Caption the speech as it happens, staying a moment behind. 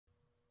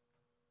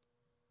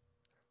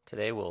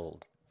Today we'll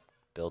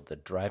build the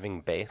driving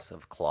base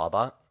of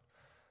Clawbot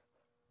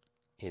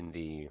in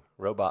the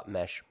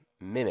robotmesh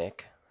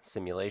Mimic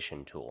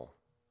simulation tool,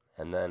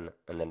 and then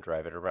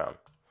drive it around.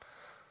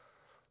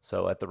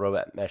 So at the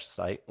robotmesh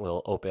site,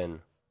 we'll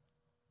open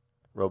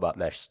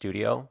robotmesh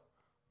Studio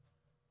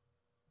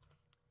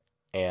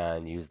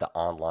and use the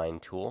online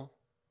tool.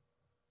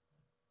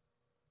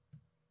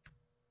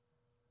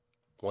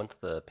 Once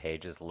the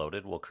page is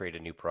loaded, we'll create a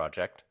new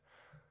project.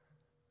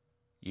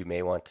 You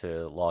may want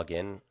to log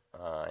in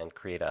and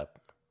create a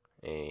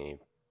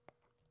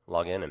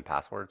login and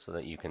password so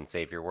that you can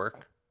save your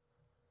work.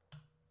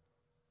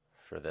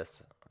 For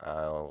this,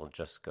 I'll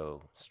just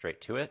go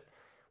straight to it.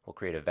 We'll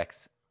create a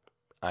VEX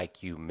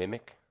IQ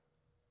Mimic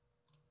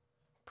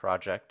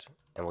project,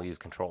 and we'll use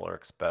Controller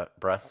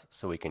Express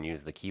so we can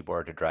use the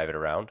keyboard to drive it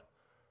around.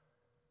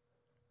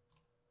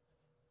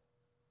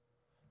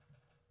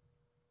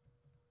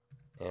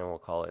 And we'll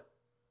call it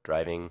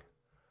driving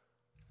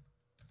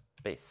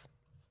base.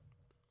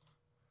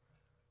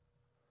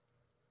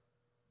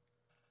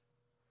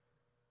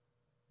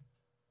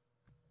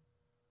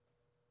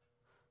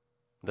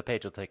 The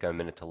page will take a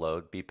minute to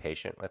load. Be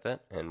patient with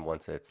it, and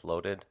once it's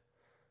loaded,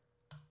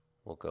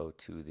 we'll go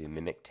to the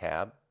Mimic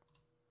tab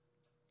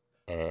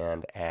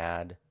and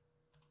add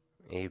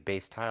a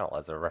base tile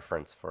as a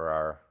reference for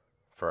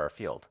our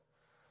field.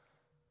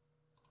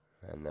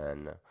 And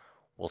then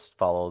we'll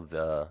follow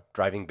the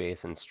driving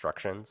base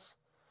instructions,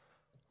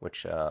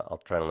 which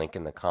I'll try to link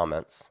in the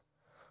comments.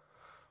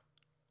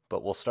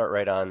 But we'll start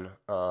right on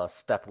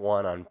step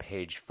 1 on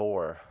page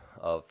 4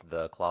 of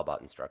the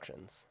Clawbot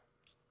instructions.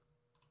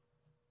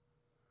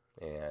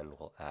 And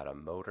we'll add a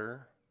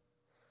motor,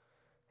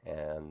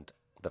 and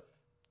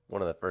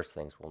one of the first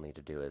things we'll need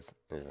to do is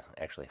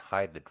actually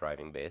hide the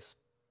driving base,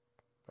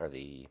 or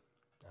the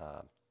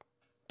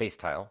base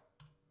tile,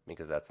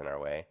 because that's in our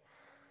way.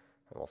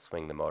 And we'll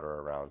swing the motor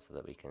around so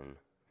that we can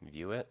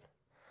view it,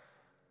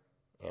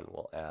 and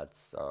we'll add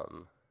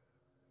some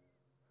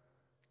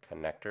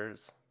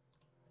connectors,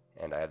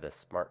 and I have the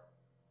smart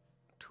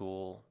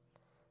tool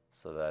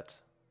so that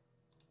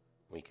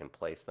we can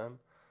place them.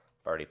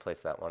 I've already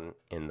placed that one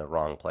in the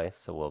wrong place,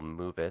 so we'll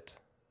move it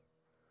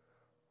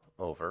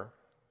over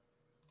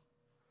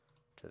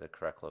to the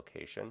correct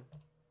location.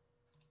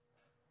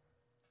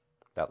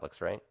 That looks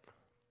right.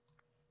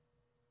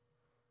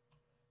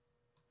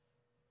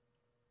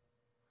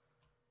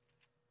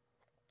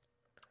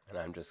 And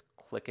I'm just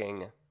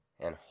clicking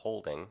and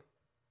holding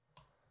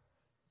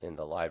in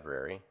the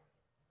library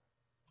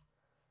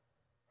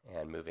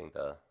and moving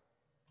the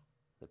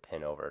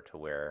pin over to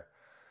where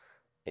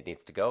it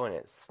needs to go, and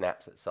it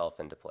snaps itself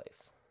into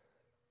place.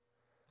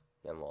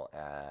 Then we'll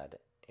add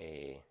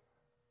a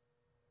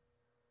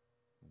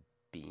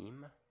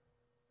beam.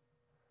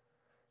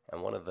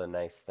 And one of the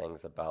nice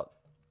things about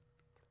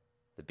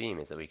the beam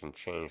is that we can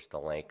change the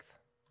length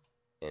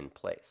in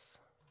place.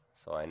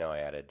 So I know I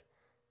added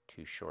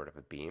too short of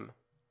a beam.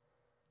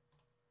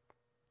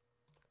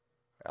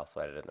 I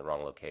also added it in the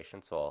wrong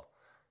location, so I'll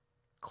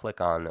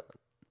click on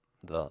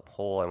the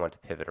hole I want to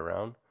pivot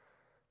around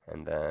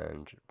and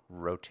then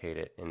rotate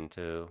it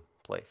into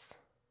place.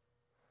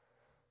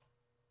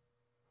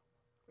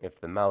 If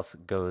the mouse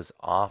goes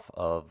off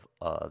of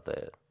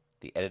the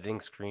editing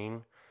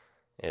screen,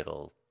 it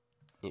will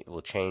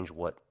change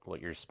what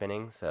you're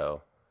spinning,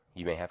 so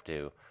you may have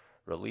to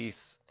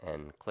release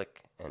and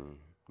click and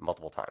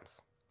multiple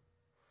times.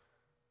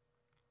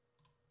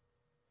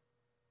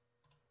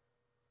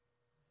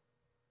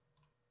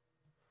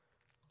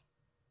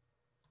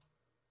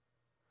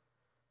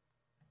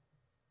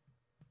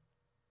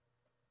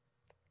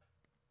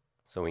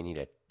 So we need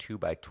a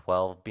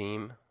 2x12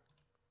 beam.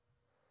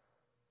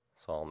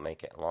 So I'll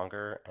make it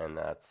longer, and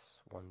that's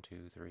 1,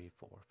 2, 3,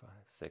 4, 5,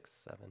 6,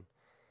 7,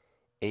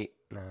 8,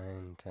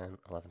 9, 10,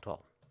 11, 12.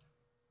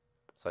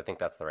 So I think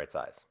that's the right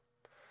size.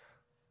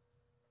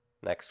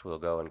 Next, we'll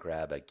go and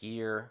grab a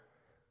gear,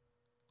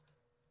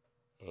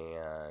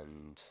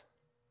 and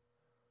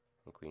I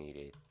think we need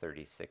a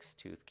 36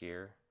 tooth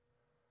gear.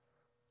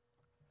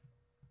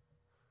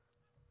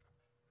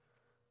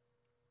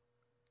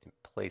 And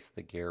place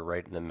the gear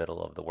right in the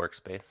middle of the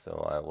workspace,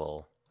 so I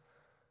will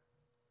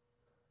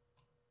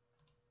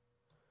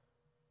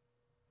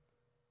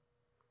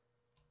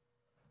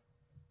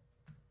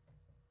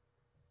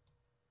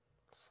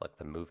select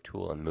the move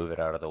tool and move it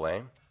out of the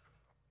way.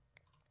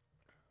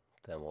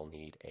 Then we'll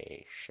need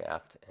a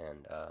shaft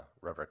and a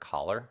rubber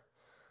collar.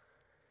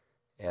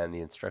 And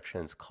the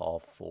instructions call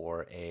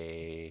for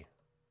I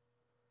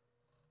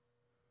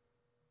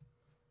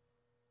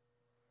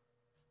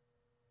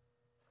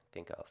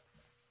think a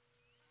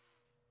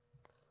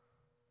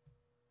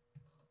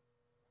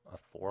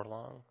 4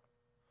 long.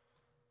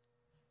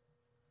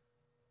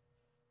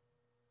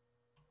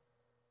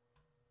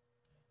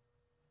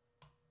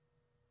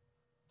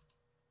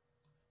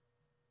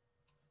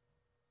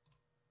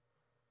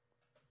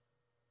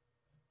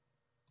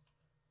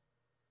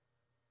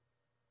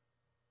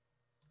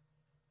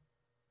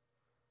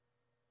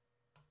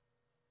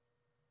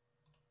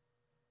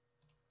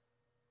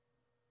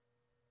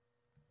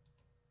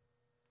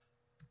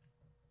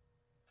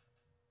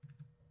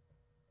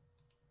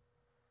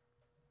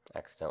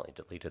 accidentally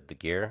deleted the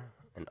gear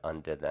and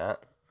undid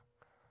that.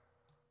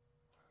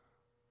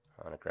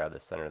 I want to grab the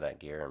center of that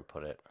gear and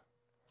put it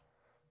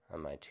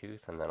on my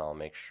tooth, and then I'll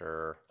make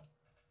sure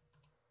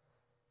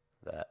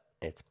that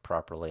it's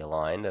properly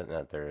aligned and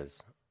that there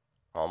is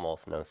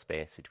almost no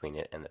space between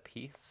it and the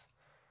piece.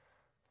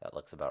 That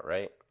looks about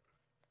right.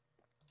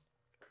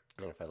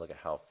 And if I look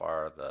at how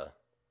far the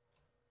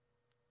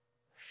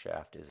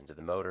shaft is into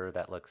the motor,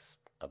 that looks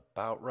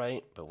about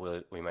right, but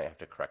we might have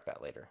to correct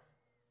that later.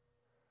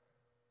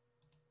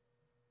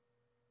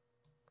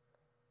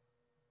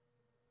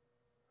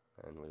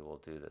 And we will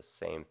do the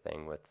same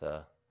thing with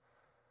the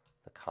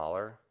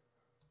collar.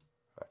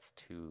 That's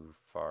too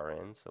far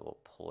in, so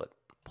we'll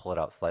pull it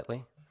out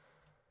slightly.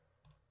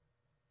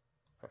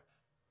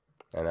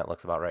 And that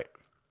looks about right.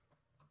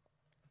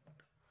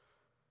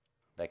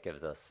 That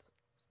gives us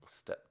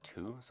step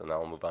 2, so now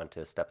we'll move on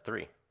to step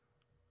 3.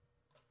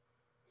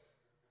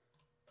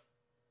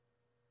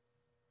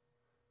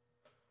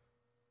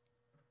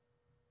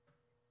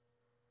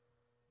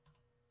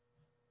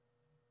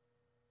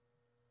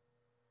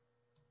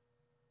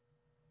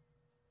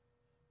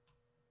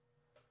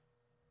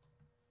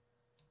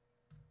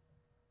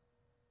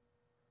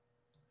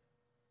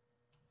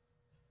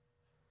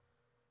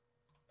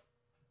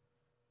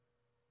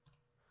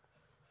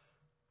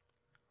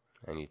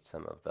 I need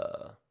some of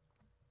the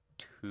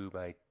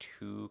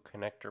 2x2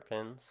 connector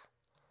pins,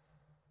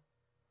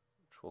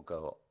 which will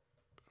go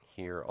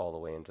here all the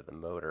way into the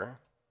motor.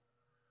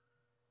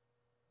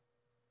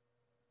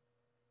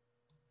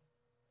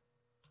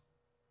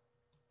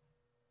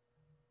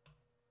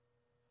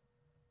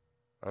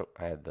 Oh,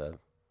 I had the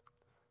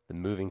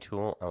moving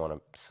tool. I want to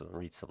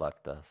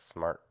reselect the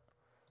smart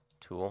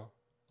tool.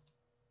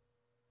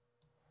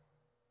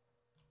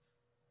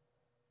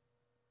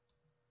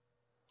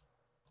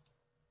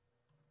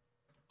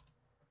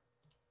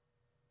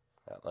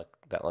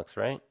 That looks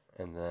right.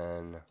 And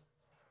then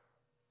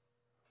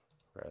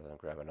rather than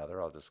grab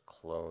another, I'll just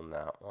clone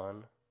that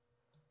one.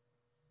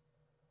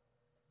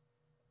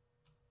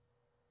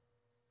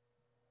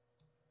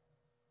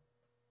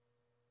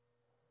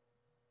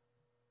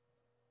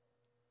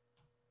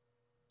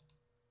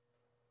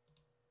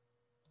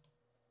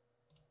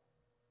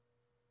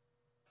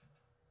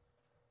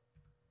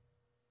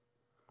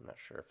 I'm not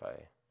sure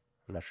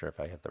if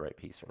I have the right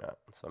piece or not.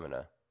 So I'm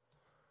gonna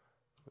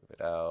move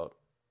it out.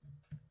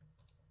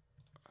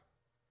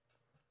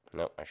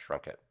 Nope, I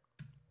shrunk it.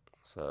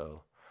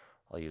 So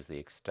I'll use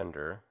the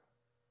extender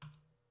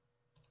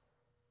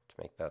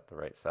to make that the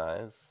right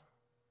size.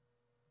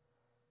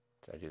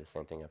 Did I do the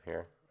same thing up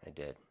here? I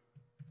did.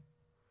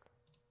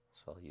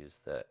 So I'll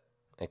use the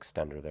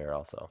extender there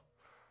also.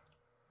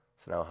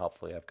 So now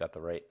hopefully I've got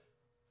the right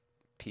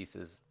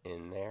pieces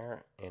in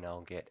there, and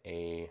I'll get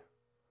a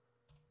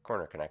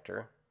corner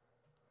connector.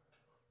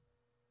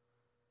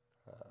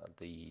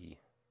 The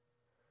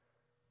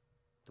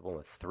one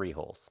with 3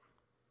 holes.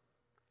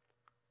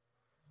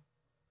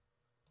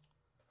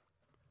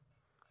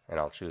 And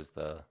I'll choose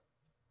the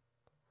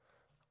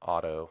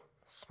auto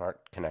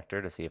smart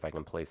connector to see if I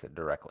can place it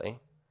directly.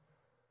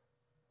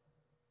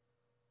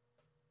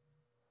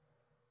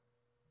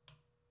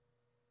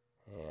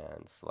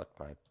 And select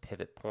my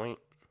pivot point.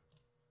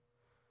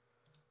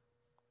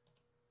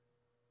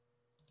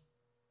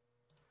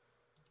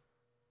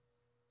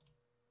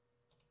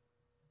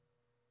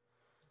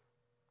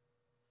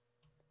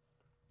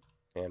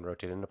 And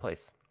rotate into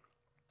place.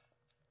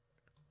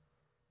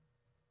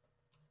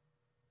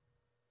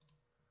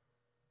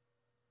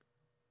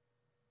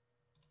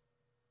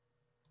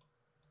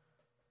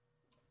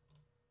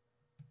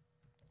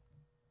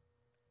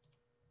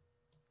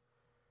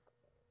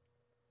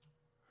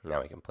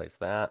 Now we can place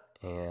that,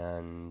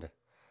 and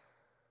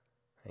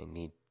I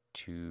need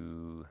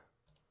to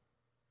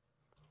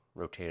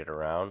rotate it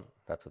around.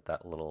 That's what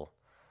that little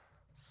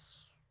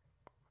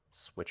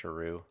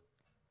switcheroo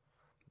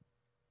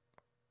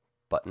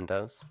button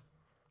does.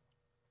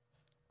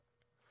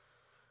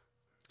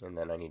 And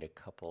then I need a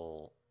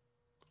couple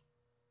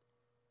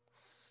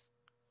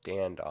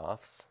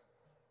standoffs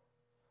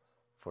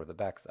for the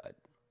backside.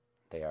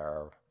 They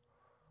are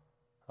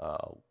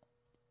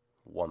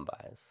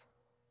 1-bys.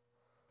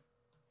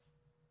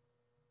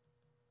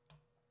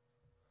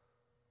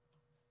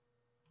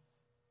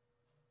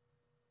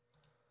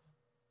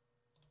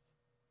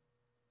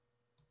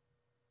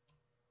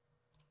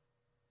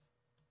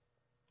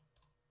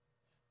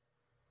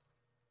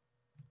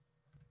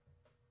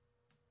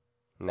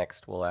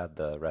 Next, we'll add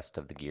the rest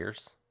of the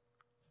gears.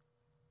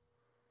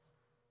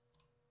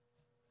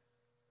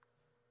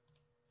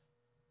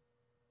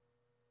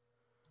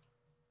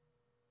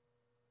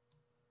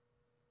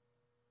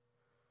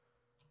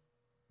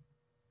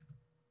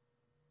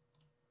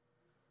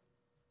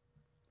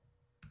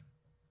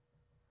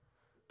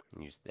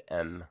 Use the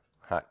M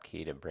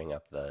hotkey to bring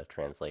up the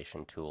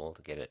translation tool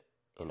to get it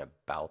in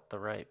about the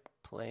right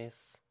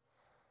place.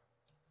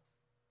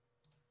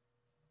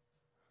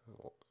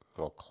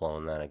 We'll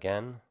clone that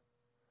again.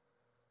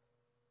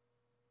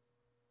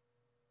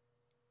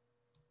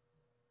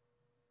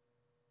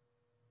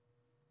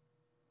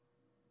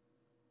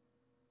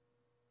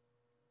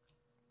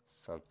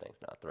 Something's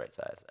not the right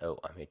size. Oh,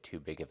 I made too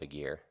big of a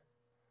gear.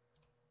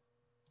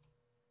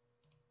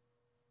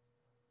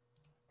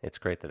 It's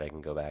great that I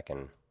can go back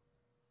and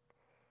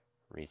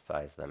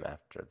resize them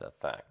after the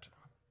fact.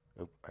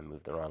 Oop, I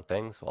moved the wrong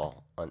thing, so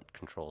I'll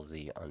Control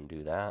Z,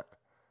 undo that.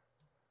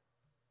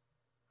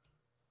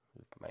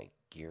 Move my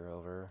gear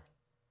over.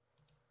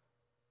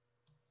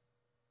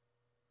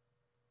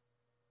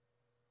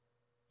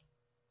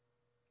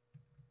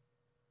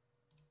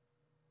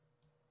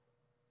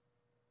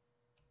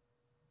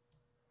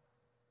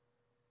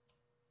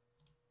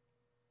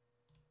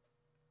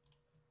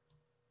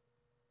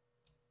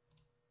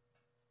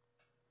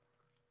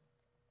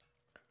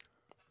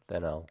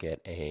 Then I'll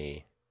get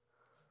a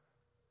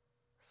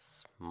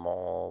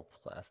small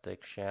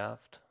plastic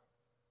shaft.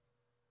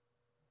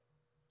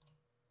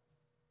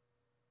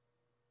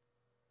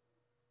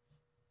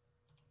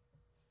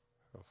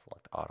 I'll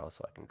select auto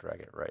so I can drag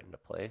it right into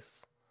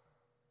place.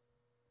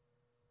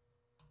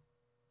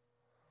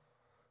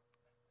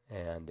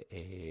 And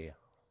a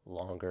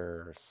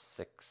longer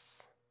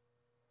 6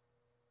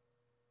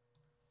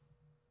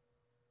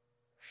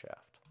 shaft.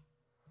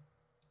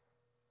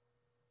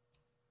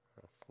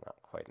 That's not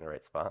quite in the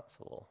right spot,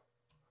 so we'll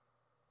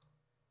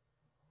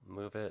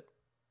move it.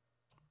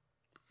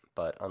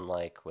 But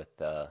unlike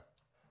with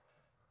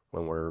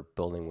when we're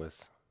building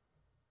with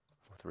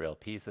real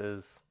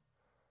pieces,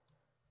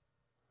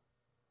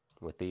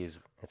 with these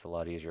it's a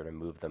lot easier to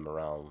move them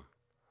around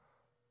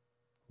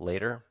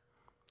later.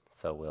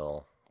 So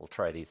we'll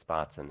try these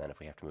spots, and then if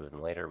we have to move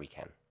them later, we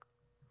can.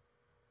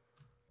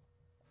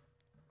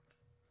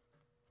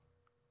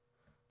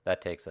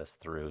 That takes us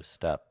through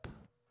step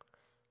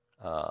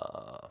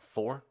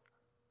 4,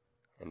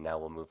 and now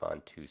we'll move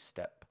on to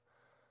step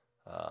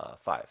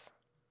 5.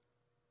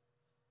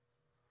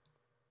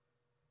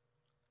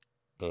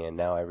 And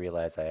now I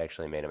realize I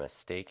actually made a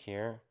mistake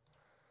here,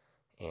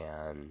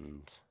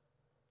 and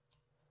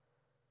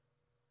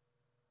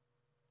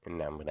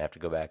now I'm going to have to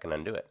go back and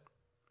undo it.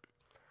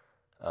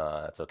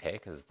 That's okay,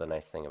 because the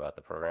nice thing about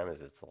the program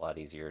is it's a lot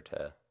easier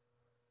to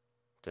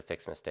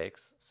fix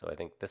mistakes. So I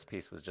think this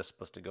piece was just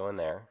supposed to go in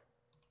there.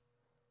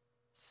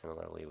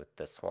 Similarly with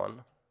this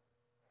one,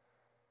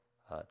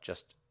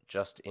 just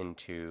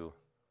into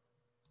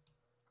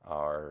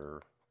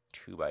our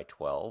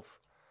 2x12,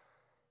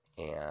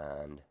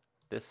 and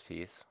this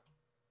piece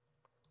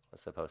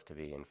was supposed to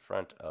be in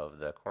front of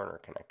the corner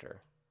connector.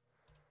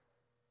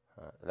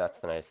 That's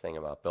the nice thing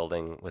about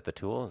building with the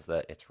tool, is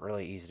that it's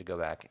really easy to go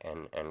back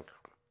and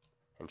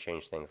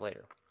change things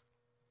later.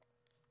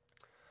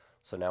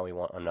 So now we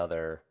want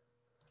another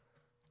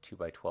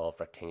 2x12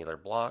 rectangular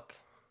block.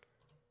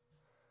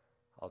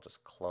 I'll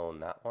just clone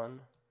that one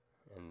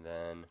and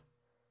then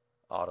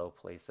auto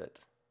place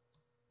it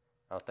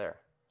out there.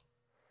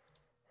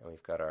 And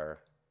we've got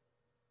our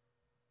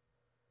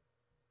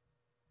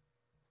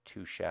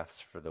 2 shafts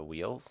for the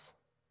wheels.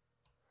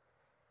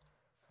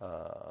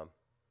 I'm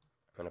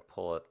going to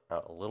pull it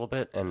out a little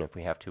bit, and if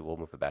we have to, we'll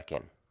move it back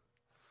in.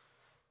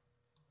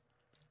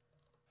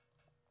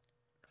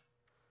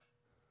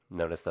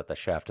 Notice that the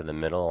shaft in the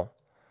middle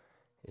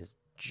is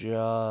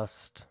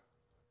just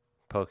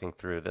poking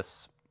through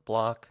this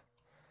block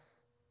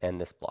and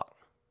this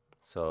block.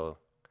 So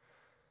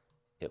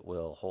it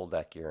will hold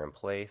that gear in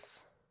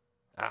place.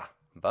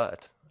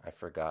 But I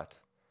forgot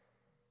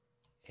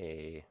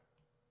a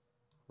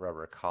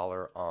rubber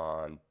collar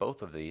on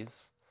both of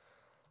these.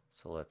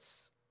 So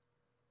let's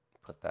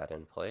put that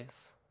in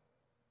place.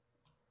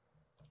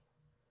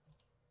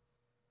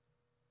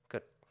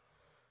 Good.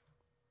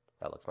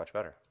 That looks much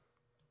better.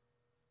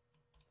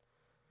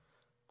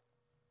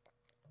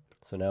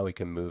 So now we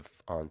can move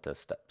on to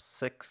step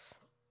 6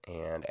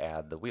 and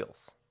add the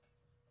wheels.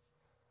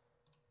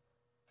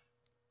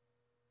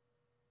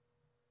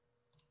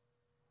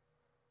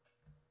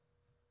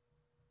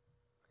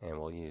 And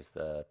we'll use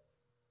the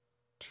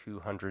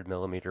 200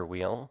 millimeter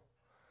wheel.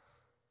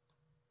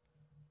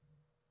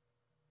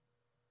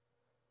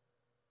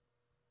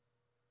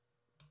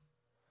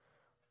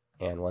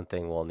 And one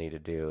thing we'll need to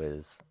do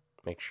is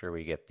make sure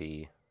we get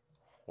the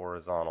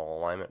horizontal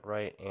alignment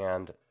right,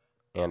 and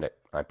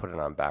I put it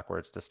on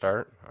backwards to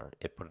start, or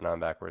it put it on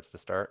backwards to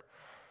start.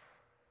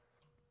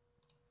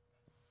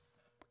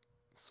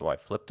 So I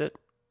flipped it,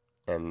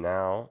 and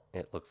now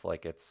it looks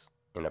like it's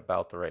in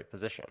about the right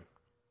position.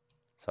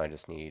 So I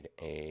just need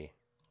a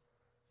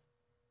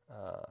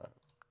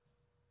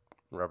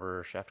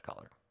rubber shaft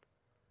collar.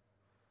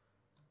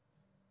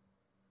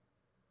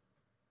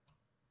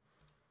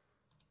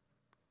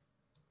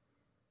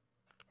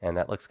 And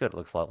that looks good. It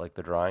looks a lot like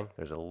the drawing.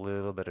 There's a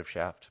little bit of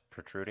shaft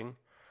protruding,